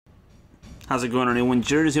How's it going, everyone?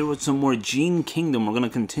 Jerz here with some more Gene Kingdom. We're going to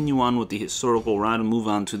continue on with the historical route and move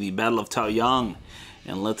on to the Battle of Taoyang.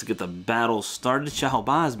 And let's get the battle started.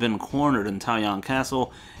 Xiaoba has been cornered in Taoyang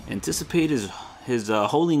Castle. Anticipate his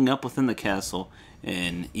holding up within the castle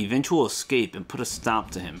and eventual escape and put a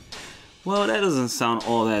stop to him. Well, that doesn't sound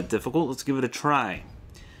all that difficult. Let's give it a try.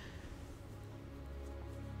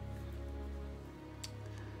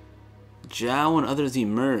 Zhao and others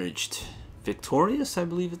emerged. Victorious, I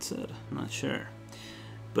believe it said. I'm not sure.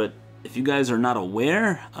 But if you guys are not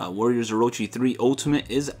aware, Warriors Orochi 3 Ultimate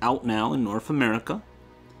is out now in North America.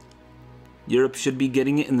 Europe should be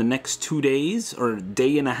getting it in the next 2 days or a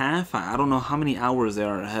day and a half. I don't know how many hours they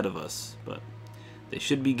are ahead of us, but they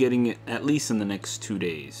should be getting it at least in the next 2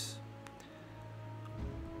 days.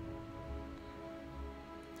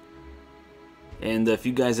 And if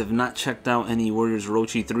you guys have not checked out any Warriors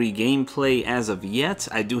Orochi 3 gameplay as of yet,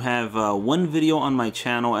 I do have one video on my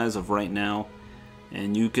channel as of right now.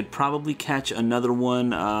 And you could probably catch another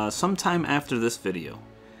one sometime after this video.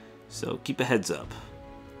 So keep a heads up.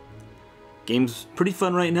 Game's pretty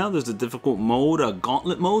fun right now. There's a difficult mode.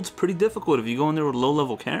 Gauntlet mode's pretty difficult. If you go in there with a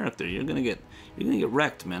low-level character, you're gonna get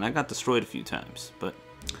wrecked, man. I got destroyed a few times. But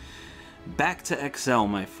back to XL,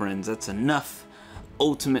 my friends. That's enough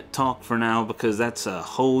Ultimate talk for now, because that's a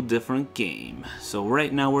whole different game. So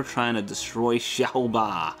right now we're trying to destroy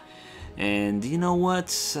Xiaoba, and you know what?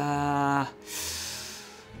 I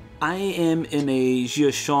am in a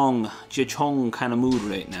Jiachong kind of mood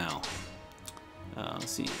right now. Let's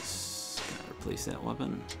see, can I replace that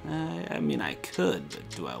weapon? I mean, I could, but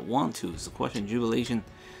do I want to? Is the question. Jubilation,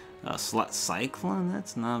 slot Cyclone.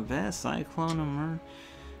 That's not bad. Cyclone,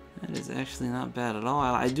 that is actually not bad at all.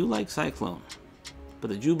 I do like Cyclone. But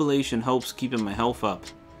the Jubilation helps keeping my health up,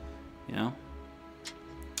 you know?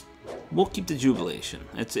 We'll keep the Jubilation.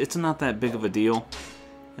 It's not that big of a deal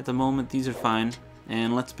at the moment. These are fine.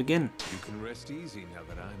 And let's begin. You can rest easy now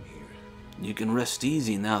that I'm here. You can rest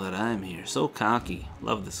easy now that I'm here. So cocky.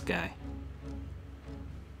 Love this guy.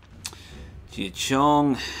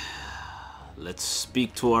 Jiachong. Let's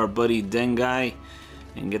speak to our buddy Dengai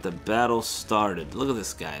and get the battle started. Look at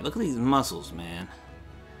this guy. Look at these muscles, man.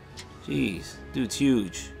 Jeez, dude's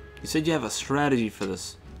huge. You said you have a strategy for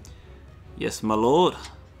this. Yes, my lord.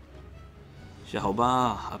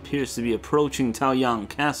 Xiaoba appears to be approaching Taoyang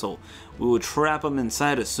Castle. We will trap him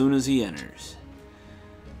inside as soon as he enters.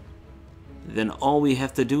 Then all we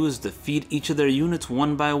have to do is defeat each of their units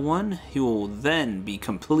one by one. He will then be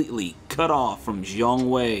completely cut off from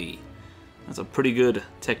Zhongwei. That's a pretty good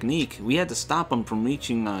technique. We had to stop him from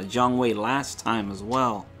reaching Zhongwei last time as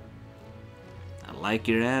well. I like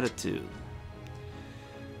your attitude.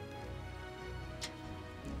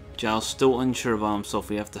 Zhao's still unsure about himself.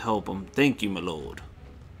 We have to help him. Thank you, my lord.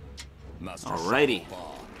 Alrighty.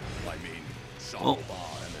 Oh.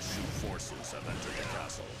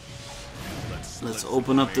 Let's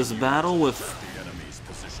open up this battle with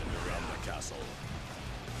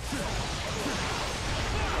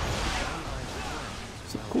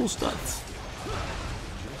some cool stuff.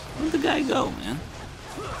 Where'd the guy go, man?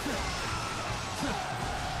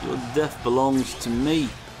 Your death belongs to me.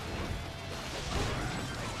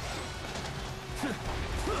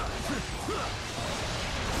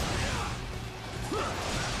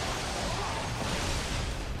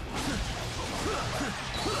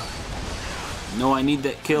 No, I need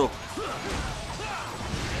that kill.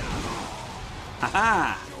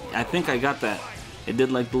 Haha! I think I got that. It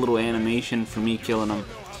did like the little animation for me killing him.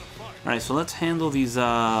 Alright, so let's handle these,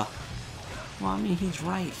 well, I mean, he's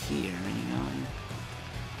right here, you know.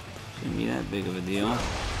 Shouldn't be that big of a deal.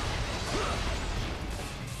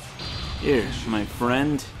 Here, my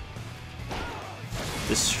friend.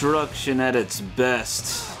 Destruction at its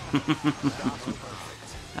best.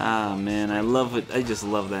 Ah, man, I love it. I just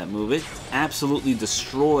love that move. It absolutely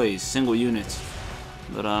destroys single units.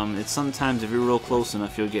 But it's sometimes, if you're real close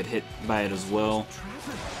enough, you'll get hit by it as well.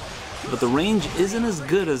 But the range isn't as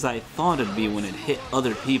good as I thought it'd be when it hit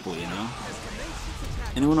other people, you know?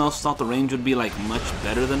 Anyone else thought the range would be like much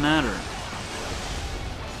better than that, or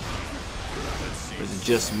is it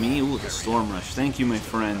just me? Ooh, the Storm Rush. Thank you, my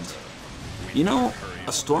friend. You know,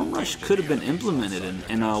 a Storm Rush could have been implemented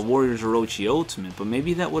in Warriors Orochi Ultimate, but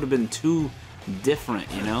maybe that would have been too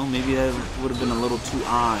different, you know? Maybe that would have been a little too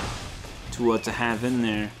odd to have in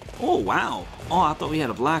there. Oh, wow. Oh, I thought we had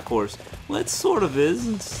a black horse. Well, it sort of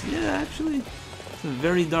is. Yeah, actually, it's a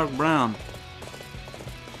very dark brown.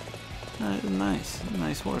 Nice.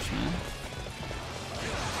 Nice horse, man.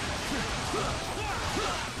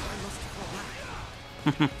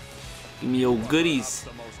 Give me your goodies.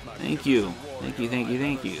 Thank you. Thank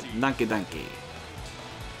you. Danke.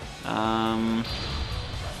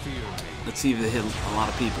 Let's see if they hit a lot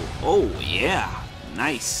of people. Oh, yeah.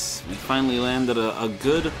 Nice. We finally landed a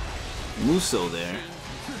good Muso there.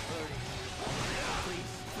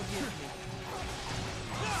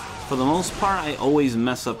 For the most part, I always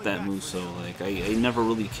mess up that Muso. Like, I never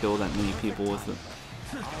really kill that many people with it.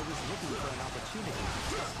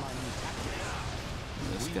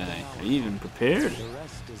 This guy. Are you even prepared?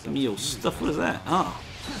 Give me your stuff. What is that? Oh.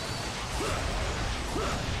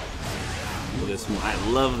 Look at this move. I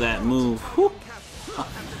love that move. Whew.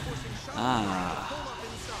 Ah.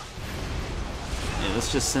 Yeah,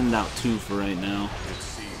 let's just send out 2 for right now.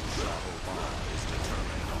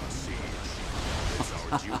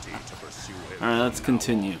 Alright, let's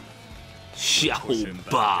continue.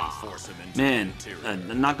 Xiaoba. Man,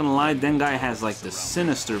 I'm not gonna lie, that guy has like the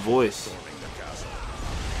sinister voice.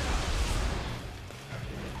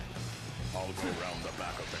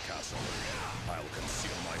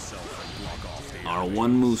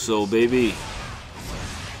 R1 Muso, baby.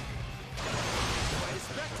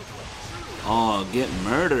 Oh, get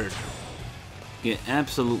murdered. Get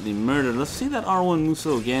absolutely murdered. Let's see that R1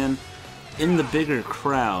 Muso again. In the bigger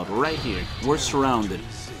crowd, right here. We're surrounded.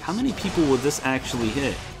 How many people would this actually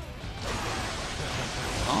hit?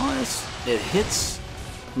 Oh, it hits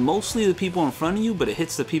mostly the people in front of you, but it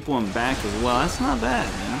hits the people in back as well. That's not bad,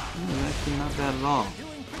 man. That's actually not bad at all.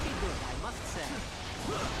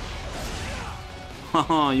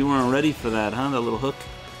 Oh, you weren't ready for that, huh? That little hook.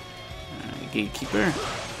 Alright, gatekeeper.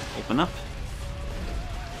 Open up.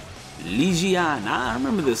 Lijian. Ah, I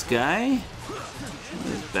remember this guy.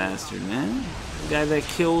 This bastard, man. The guy that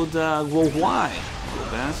killed Guo Huai.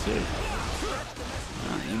 Little bastard.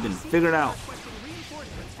 You've been figured out.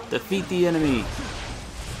 Defeat the enemy.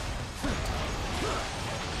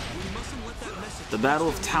 The Battle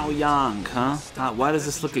of Taoyang, huh? Why does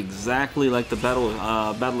this look exactly like the Battle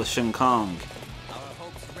of Shen Kong?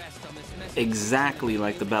 Exactly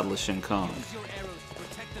like the Battle of Shen Kong.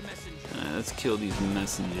 Let's kill these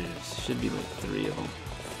messengers. Should be like 3 of them.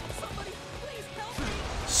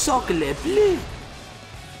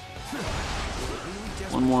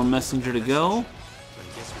 One more messenger to go.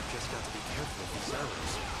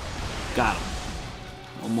 Got him.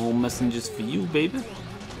 One more messengers for you, baby.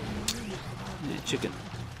 Yeah, chicken.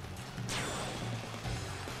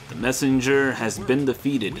 The messenger has been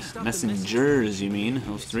defeated. Messengers, you mean?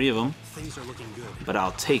 Those 3 of them. But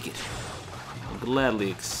I'll take it. I'll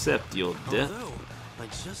gladly accept your death.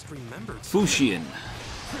 Fuxian.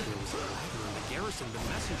 The garrison the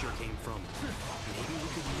messenger came from. Maybe we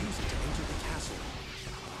could use it to enter the castle.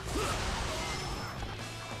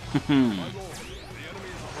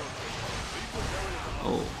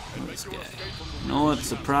 Oh, this guy. No, what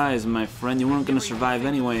surprise, my friend. You weren't gonna survive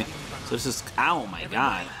anyway. So this is, oh my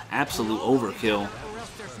god, absolute overkill.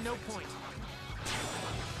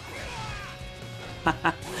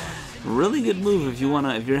 Really good move if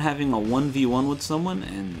you're having a 1v1 with someone,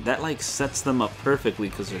 and that like sets them up perfectly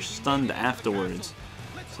because they're stunned afterwards.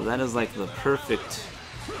 So that is like the perfect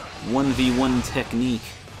 1v1 technique.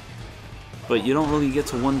 But you don't really get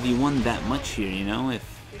to 1v1 that much here, you know?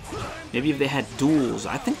 Maybe if they had duels.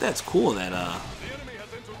 I think that's cool that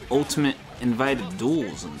Ultimate invited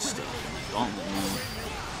duels and stuff.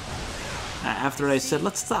 After I said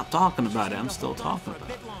let's stop talking about it, I'm still talking about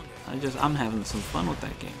it. I'm having some fun with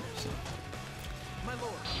that game. So.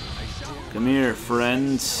 Come here,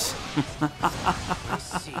 friends.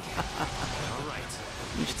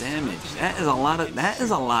 Much damage. That is a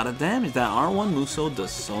lot of damage. That R1 Muso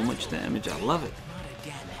does so much damage. I love it.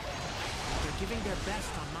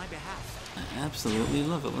 I absolutely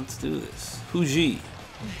love it. Let's do this. Fuji.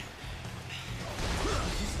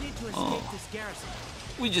 Oh.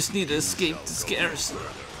 We just need to escape this garrison. It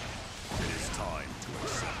is time to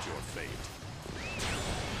accept your fate.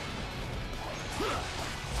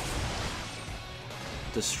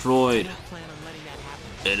 Destroyed.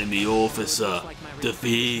 Enemy officer.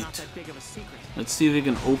 Defeat. Let's see if we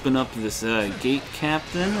can open up this gate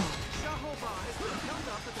captain.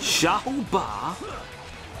 Xiaoba.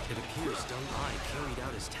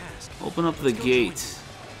 Open up the gate.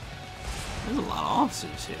 There's a lot of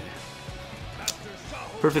officers here.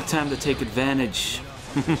 Perfect time to take advantage.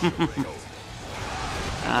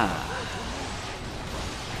 Ah.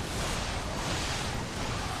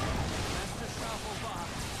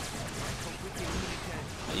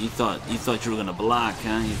 You thought you were gonna block,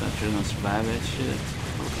 huh? You thought you were gonna survive that shit?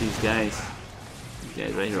 Look at these guys. These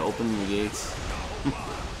guys right here opening the gates.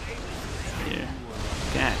 Here.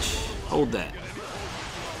 Catch. Hold that.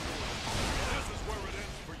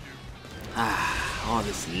 Ah, oh,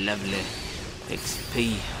 this lovely.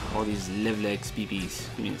 XP. All these level XPPs.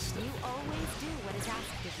 Give me this stuff. You always do what is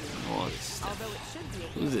asked of you. All this stuff. Although it should be a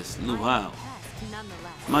Who's gift, this? Lu I am Hao. impressed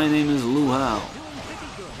nonetheless. My name is Lu Hao. Doing pretty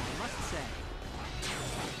good, I must say.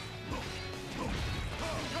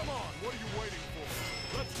 Come on, what are you waiting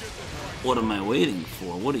for? Let's get this right. What am I waiting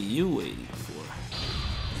for? What are you waiting for?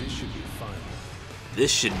 This should be fun.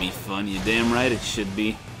 This should be fun. You damn right it should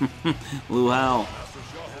be. Lu Hao.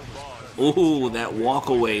 Ooh, that walk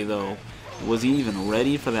away though. Was he even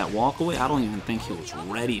ready for that walk away? I don't even think he was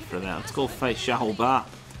ready for that. Let's go fight Xiahou Ba.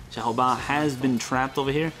 Xiahou Ba has been trapped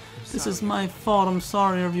over here. This is my fault. I'm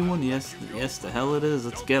sorry, everyone. Yes, yes, the hell it is.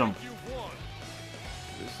 Let's get him.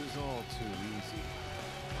 This is all too easy.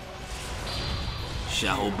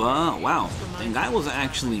 Xiahou Ba. Wow, and I was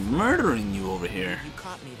actually murdering you over here. You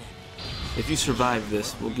caught me then. If you survive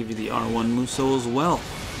this, we'll give you the R1 Muso as well.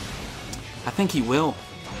 I think he will.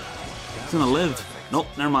 He's gonna live. Nope,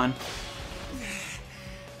 never mind.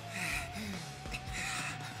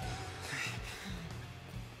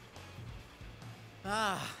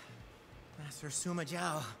 Ah, Master Suma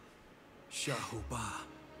Jiao. Xiahou Ba.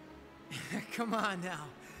 Come on now.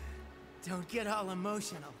 Don't get all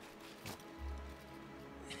emotional.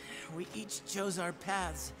 We each chose our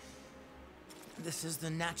paths. This is the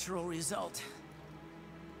natural result.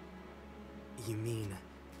 You mean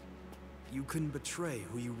you couldn't betray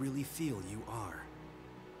who you really feel you are?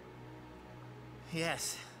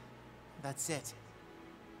 Yes, that's it.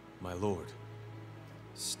 My lord,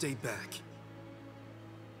 stay back.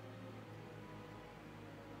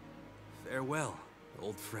 Farewell,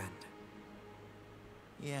 old friend.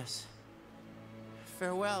 Yes.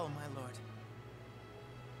 Farewell, my lord.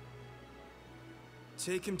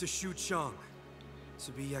 Take him to Xuchang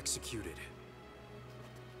to be executed.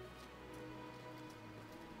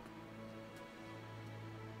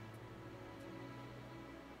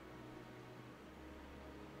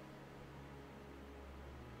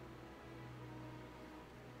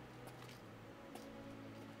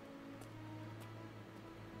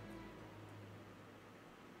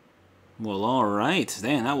 Well, alright.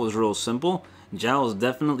 Damn, that was real simple. Zhao's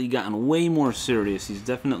definitely gotten way more serious. He's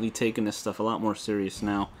definitely taking this stuff a lot more serious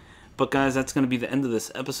now. But guys, that's going to be the end of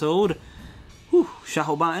this episode. Whew,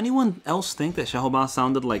 Xiahou Ba. Anyone else think that Xiahou Ba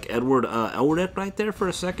sounded like Edward Elric right there for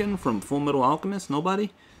a second from Full Metal Alchemist?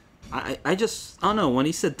 Nobody? I don't know. When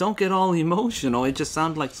he said, don't get all emotional, it just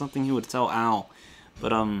sounded like something he would tell Al.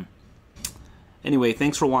 But, anyway,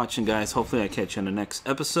 thanks for watching, guys. Hopefully I catch you in the next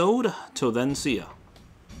episode. Till then, see ya.